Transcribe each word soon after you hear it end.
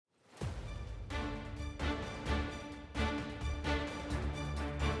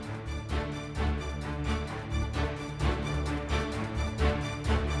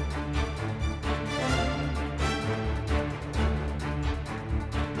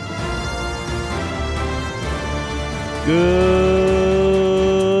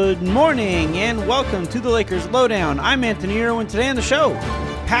Good morning and welcome to the Lakers Lowdown. I'm Anthony Irwin. Today on the show,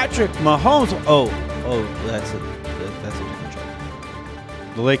 Patrick Mahomes. That's a different show.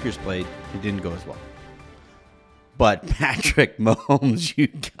 The Lakers played. It didn't go as well. But Patrick Mahomes, you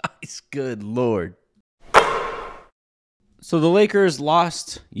guys, good Lord. So the Lakers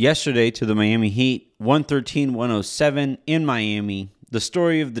lost yesterday to the Miami Heat, 113-107 in Miami. The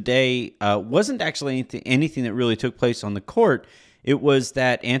story of the day wasn't actually anything that really took place on the court. It was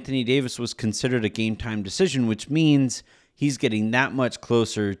that Anthony Davis was considered a game-time decision, which means he's getting that much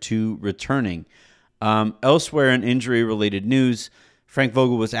closer to returning. Elsewhere in injury-related news, Frank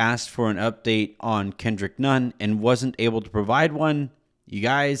Vogel was asked for an update on Kendrick Nunn and wasn't able to provide one. You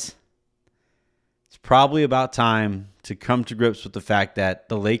guys, it's probably about time to come to grips with the fact that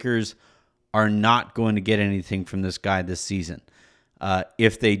the Lakers are not going to get anything from this guy this season.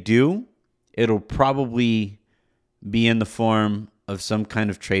 If they do, it'll probably be in the form of some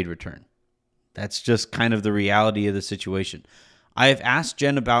kind of trade return. That's just kind of the reality of the situation. I have asked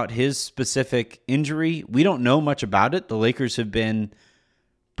Jen about his specific injury. We don't know much about it. The Lakers have been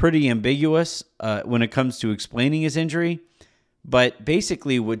pretty ambiguous when it comes to explaining his injury. But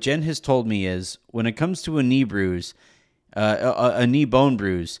basically what Jen has told me is when it comes to a knee bruise, a knee bone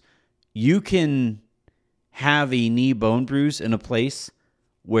bruise, you can have a knee bone bruise in a place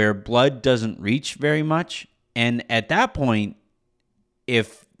where blood doesn't reach very much. And at that point,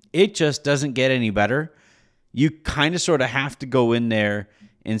 if it just doesn't get any better, you kind of sort of have to go in there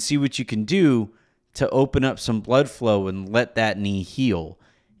and see what you can do to open up some blood flow and let that knee heal.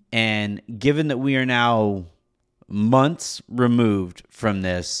 And given that we are now months removed from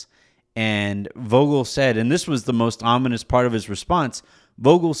this, and Vogel said, and this was the most ominous part of his response,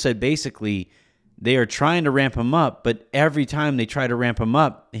 Vogel said basically they are trying to ramp him up, but every time they try to ramp him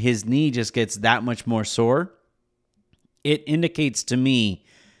up, his knee just gets that much more sore. It indicates to me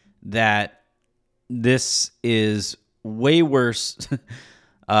that this is way worse,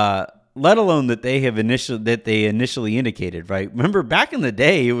 let alone that they initially indicated, right? Remember back in the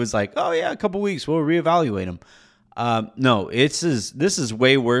day, it was like, oh yeah, a couple weeks, we'll reevaluate him. No, this is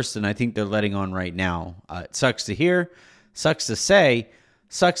way worse than I think they're letting on right now. It sucks to hear, sucks to say,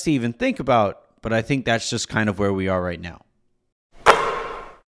 sucks to even think about, but I think that's just kind of where we are right now.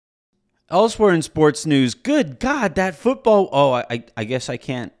 Elsewhere in sports news, good God, that football. Oh, I guess I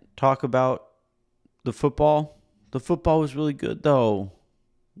can't talk about the football. The football was really good, though.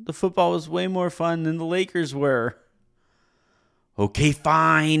 The football was way more fun than the Lakers were. Okay,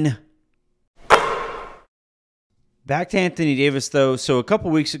 fine. Back to Anthony Davis, though. So a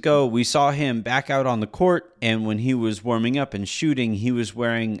couple weeks ago, we saw him back out on the court, and when he was warming up and shooting, he was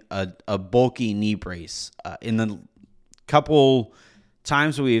wearing a bulky knee brace. In the couple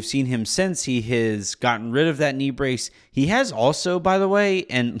times we have seen him since, he has gotten rid of that knee brace. He has also, by the way,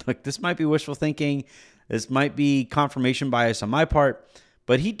 and look, this might be wishful thinking, this might be confirmation bias on my part,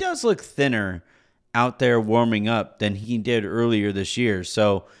 but he does look thinner out there warming up than he did earlier this year.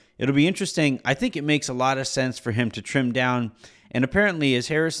 So it'll be interesting. I think it makes a lot of sense for him to trim down. And apparently, as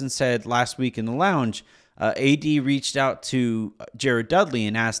Harrison said last week in the lounge, AD reached out to Jared Dudley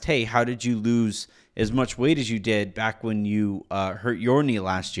and asked, hey, how did you lose as much weight as you did back when you hurt your knee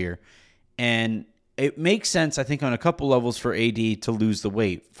last year? And it makes sense, I think, on a couple levels for AD to lose the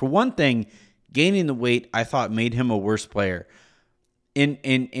weight. For one thing, gaining the weight, I thought, made him a worse player.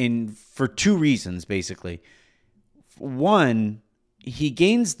 For two reasons, basically. One, he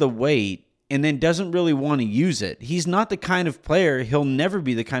gains the weight and then doesn't really want to use it. He's not the kind of player, he'll never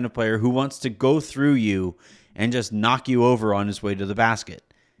be the kind of player who wants to go through you and just knock you over on his way to the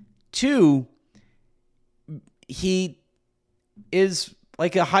basket. Two, he is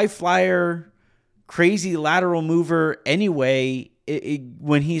like a high flyer, crazy lateral mover anyway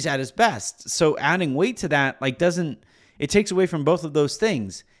when he's at his best. So adding weight to that it takes away from both of those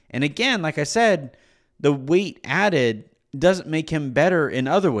things. And again, like I said, the weight added doesn't make him better in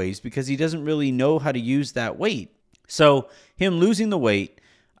other ways because he doesn't really know how to use that weight. So him losing the weight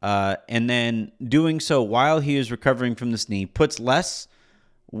and then doing so while he is recovering from this knee puts less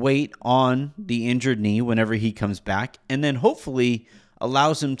weight on the injured knee whenever he comes back, and then hopefully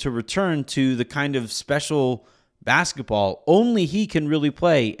allows him to return to the kind of special basketball only he can really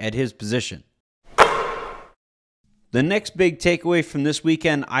play at his position. The next big takeaway from this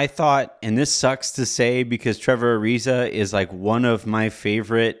weekend, I thought, and this sucks to say because Trevor Ariza is like one of my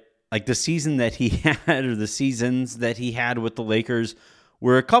favorite, like the season that he had or the seasons that he had with the Lakers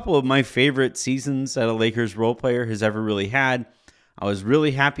were a couple of my favorite seasons that a Lakers role player has ever really had. I was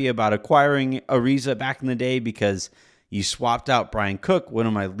really happy about acquiring Ariza back in the day because you swapped out Brian Cook, one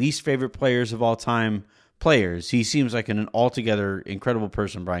of my least favorite players of all time, players. He seems like an altogether incredible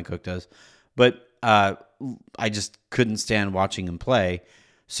person, Brian Cook does. But I just couldn't stand watching him play.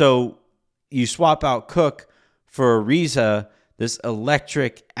 So you swap out Cook for Ariza, this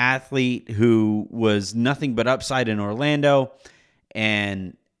electric athlete who was nothing but upside in Orlando,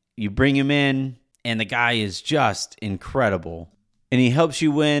 and you bring him in, and the guy is just incredible. And he helps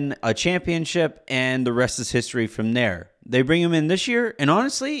you win a championship, and the rest is history from there. They bring him in this year, and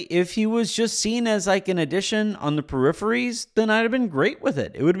honestly, if he was just seen as like an addition on the peripheries, then I'd have been great with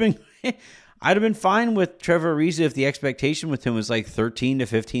it. It would have been, I'd have been fine with Trevor Ariza if the expectation with him was like 13 to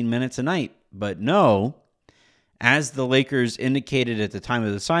 15 minutes a night. But no, as the Lakers indicated at the time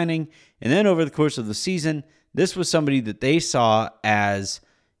of the signing, and then over the course of the season, this was somebody that they saw as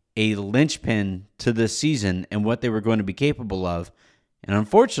a linchpin to this season and what they were going to be capable of. And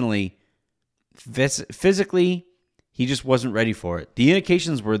unfortunately, physically, he just wasn't ready for it. The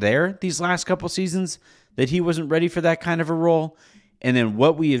indications were there these last couple seasons that he wasn't ready for that kind of a role. And then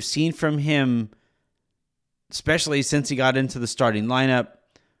what we have seen from him, especially since he got into the starting lineup,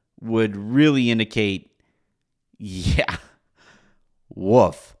 would really indicate, yeah,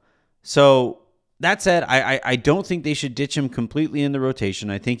 woof. So that said, I don't think they should ditch him completely in the rotation.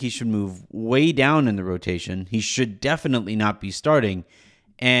 I think he should move way down in the rotation. He should definitely not be starting.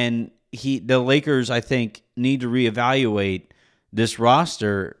 And the Lakers, I think, need to reevaluate this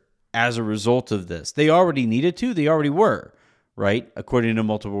roster as a result of this. They already needed to. They already were, right? According to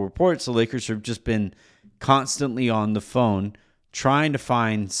multiple reports, the Lakers have just been constantly on the phone trying to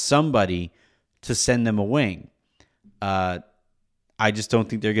find somebody to send them a wing. I just don't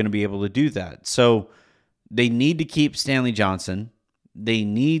think they're going to be able to do that. So they need to keep Stanley Johnson. They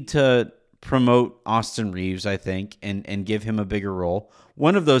need to promote Austin Reeves, I think, and give him a bigger role.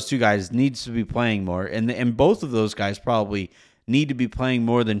 One of those two guys needs to be playing more, and both of those guys probably need to be playing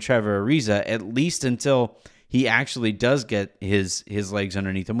more than Trevor Ariza, at least until he actually does get his legs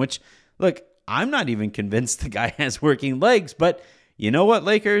underneath him, which, look, I'm not even convinced the guy has working legs, but you know what,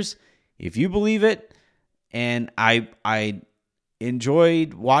 Lakers? If you believe it, and I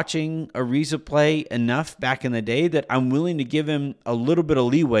enjoyed watching Ariza play enough back in the day that I'm willing to give him a little bit of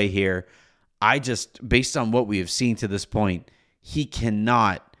leeway here. I just, based on what we have seen to this point, he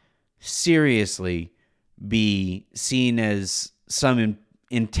cannot seriously be seen as some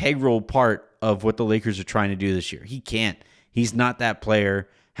integral part of what the Lakers are trying to do this year. He can't. He's not that player.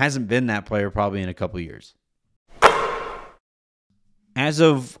 Hasn't been that player probably in a couple years. As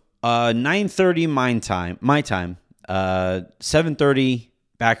of 9:30 my time, 7:30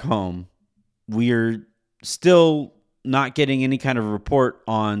 back home, we're still not getting any kind of report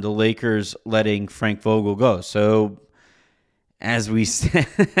on the Lakers letting Frank Vogel go. So as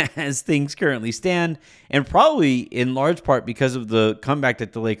things currently stand, and probably in large part because of the comeback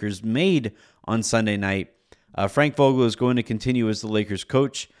that the Lakers made on Sunday night, Frank Vogel is going to continue as the Lakers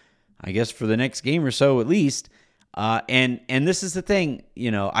coach, I guess for the next game or so at least. And this is the thing,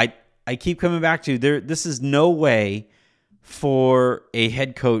 I keep coming back to there. This is no way for a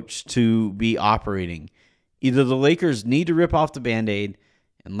head coach to be operating. Either the Lakers need to rip off the Band-Aid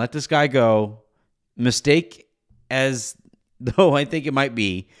and let this guy go, mistake as though I think it might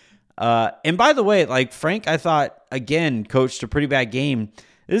be. And by the way, like Frank, I thought, again, coached a pretty bad game.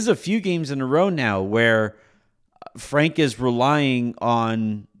 This is a few games in a row now where Frank is relying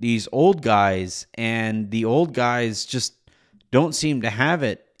on these old guys, and the old guys just don't seem to have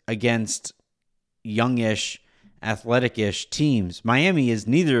it against youngish, athletic-ish teams. Miami is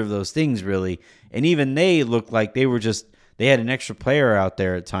neither of those things, really. And even they looked like they had an extra player out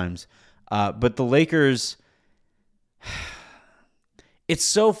there at times. But the Lakers, it's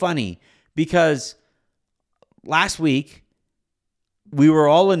so funny because last week we were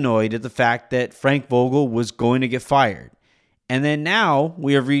all annoyed at the fact that Frank Vogel was going to get fired. And then now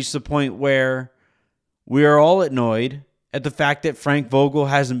we have reached the point where we are all annoyed at the fact that Frank Vogel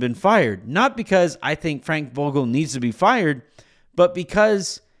hasn't been fired. Not because I think Frank Vogel needs to be fired, but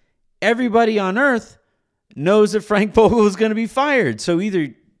because everybody on earth knows that Frank Vogel is going to be fired. So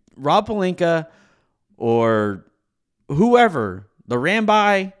either Rob Pelinka or whoever, the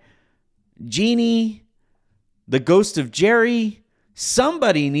Rambi, Genie, the ghost of Jerry,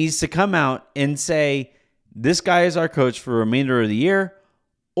 somebody needs to come out and say, this guy is our coach for the remainder of the year,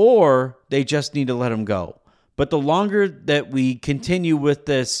 or they just need to let him go. But the longer that we continue with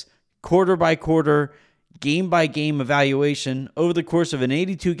this quarter by quarter, game by game evaluation over the course of an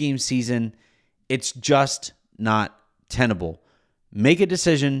 82-game season, it's just not tenable. Make a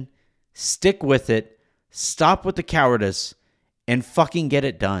decision, stick with it, stop with the cowardice, and fucking get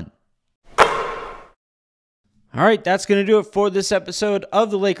it done. All right, that's going to do it for this episode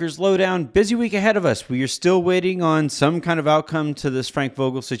of the Lakers Lowdown. Busy week ahead of us. We are still waiting on some kind of outcome to this Frank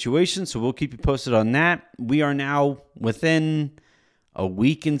Vogel situation, so we'll keep you posted on that. We are now within a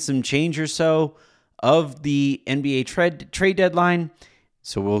week and some change or so of the NBA trade deadline,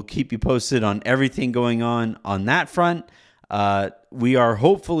 so we'll keep you posted on everything going on that front. We are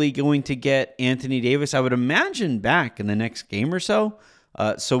hopefully going to get Anthony Davis, I would imagine, back in the next game or so.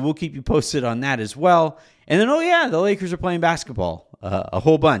 So we'll keep you posted on that as well. And then, the Lakers are playing basketball a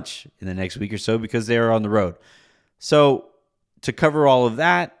whole bunch in the next week or so because they are on the road. So to cover all of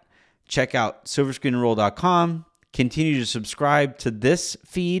that, check out silverscreenandroll.com. Continue to subscribe to this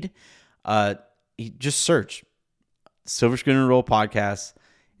feed. Just search Silver Screen and Roll Podcast.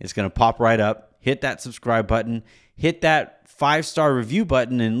 It's going to pop right up. Hit that subscribe button. Hit that 5-star review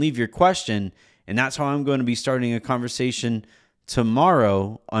button and leave your question. And that's how I'm going to be starting a conversation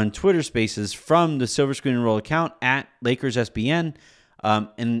tomorrow on Twitter Spaces from the Silver Screen and Roll account at LakersSBN.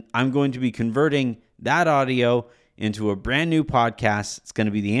 And I'm going to be converting that audio into a brand new podcast. It's going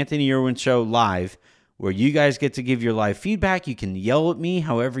to be the Anthony Irwin Show live, where you guys get to give your live feedback. You can yell at me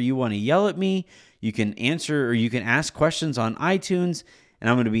however you want to yell at me. You can answer or you can ask questions on iTunes, and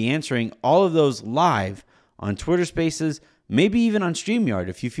I'm going to be answering all of those live on Twitter Spaces, maybe even on StreamYard.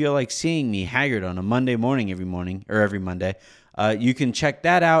 If you feel like seeing me haggard on a Monday morning every Monday, you can check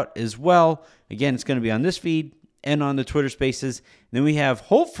that out as well. Again, it's going to be on this feed and on the Twitter Spaces. And then we have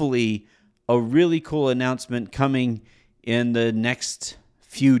hopefully a really cool announcement coming in the next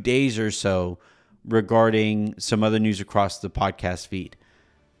few days or so regarding some other news across the podcast feed.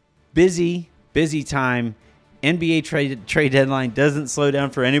 Busy time. NBA trade deadline doesn't slow down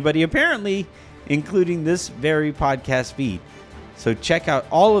for anybody, apparently, including this very podcast feed. So check out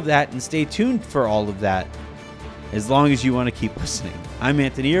all of that and stay tuned for all of that as long as you want to keep listening. I'm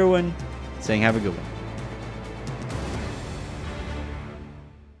Anthony Irwin, saying have a good one.